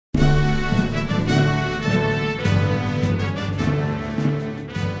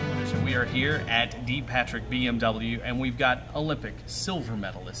here at D. Patrick BMW, and we've got Olympic silver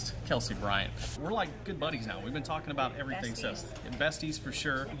medalist Kelci Bryant. We're like good buddies now. We've been talking about everything. Besties. So besties for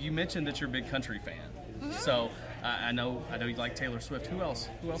sure. You mentioned that you're a big country fan. So I know you like Taylor Swift. Who else?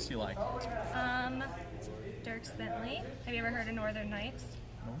 Who else do you like? Dirk Bentley. Have you ever heard of Northern Nights?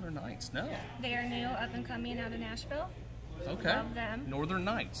 Northern Nights. No. They are new, up and coming out of Nashville. Okay. Love them. Northern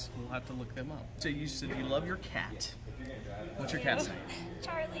Nights. We'll have to look them up. So you said you love your cat. What's your cat's name?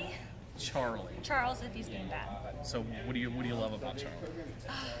 Charlie. Charlie. Charles, if he's being bad. So what do you love about Charlie?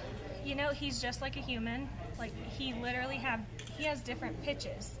 You know, he's just like a human. Like, he has different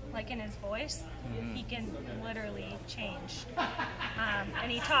pitches. Like, in his voice, he can literally change.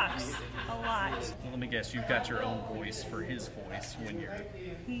 And he talks a lot. Well, let me guess, you've got your own voice for his voice when you're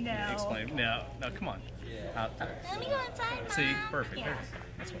explaining. No, come on. Let me go inside, Mom. See, perfect. Yeah.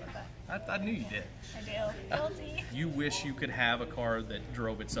 That's what I knew you did. I do. Guilty. You wish you could have a car that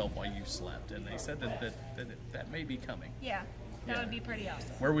drove itself while you slept, and they said that may be coming. Yeah, that would be pretty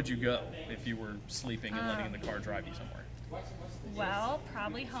awesome. Where would you go if you were sleeping and letting the car drive you somewhere? Well,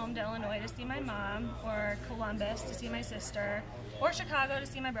 probably home to Illinois to see my mom, or Columbus to see my sister, or Chicago to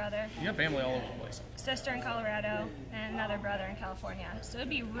see my brother. You have family all over the place. Sister in Colorado, and another brother in California. So it'd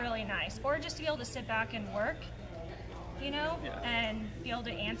be really nice. Or just to be able to sit back and work, you know, and be able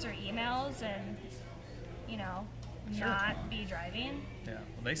to answer emails and, you know, not be driving. Yeah,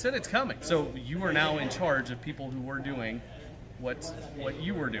 well, they said it's coming. So you are now in charge of people who were doing what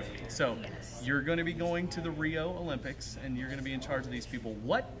you were doing. So you're going to be going to the Rio Olympics, and you're going to be in charge of these people.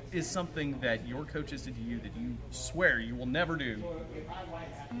 What is something that your coaches did to you that you swear you will never do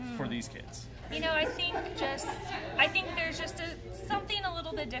for these kids? You know, I think there's just something a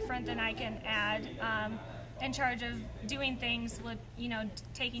little bit different than I can add. In charge of doing things, you know,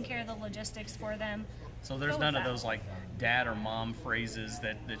 taking care of the logistics for them. So there's none of those like dad or mom phrases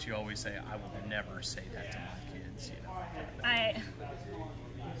that you always say, I will never say that to my kids, you know.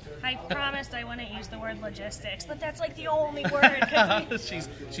 I promised I wouldn't use the word logistics, but that's like the only word.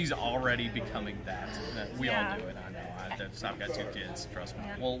 She's already becoming that. We all do it, I know. I've got 2 kids, trust me.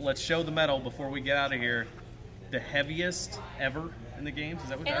 Yeah. Well, let's show the medal before we get out of here. The heaviest ever in the games? Is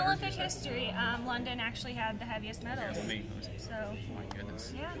that what in Olympic history, London actually had the heaviest medals. So, oh my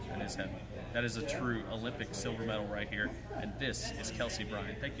goodness. Yeah. That is heavy. That is a true Olympic silver medal right here. And this is Kelci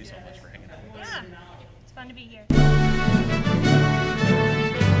Bryant. Thank you so much for hanging out with us. Yeah. It's fun to be here.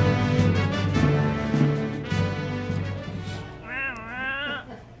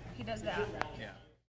 He does that. Yeah.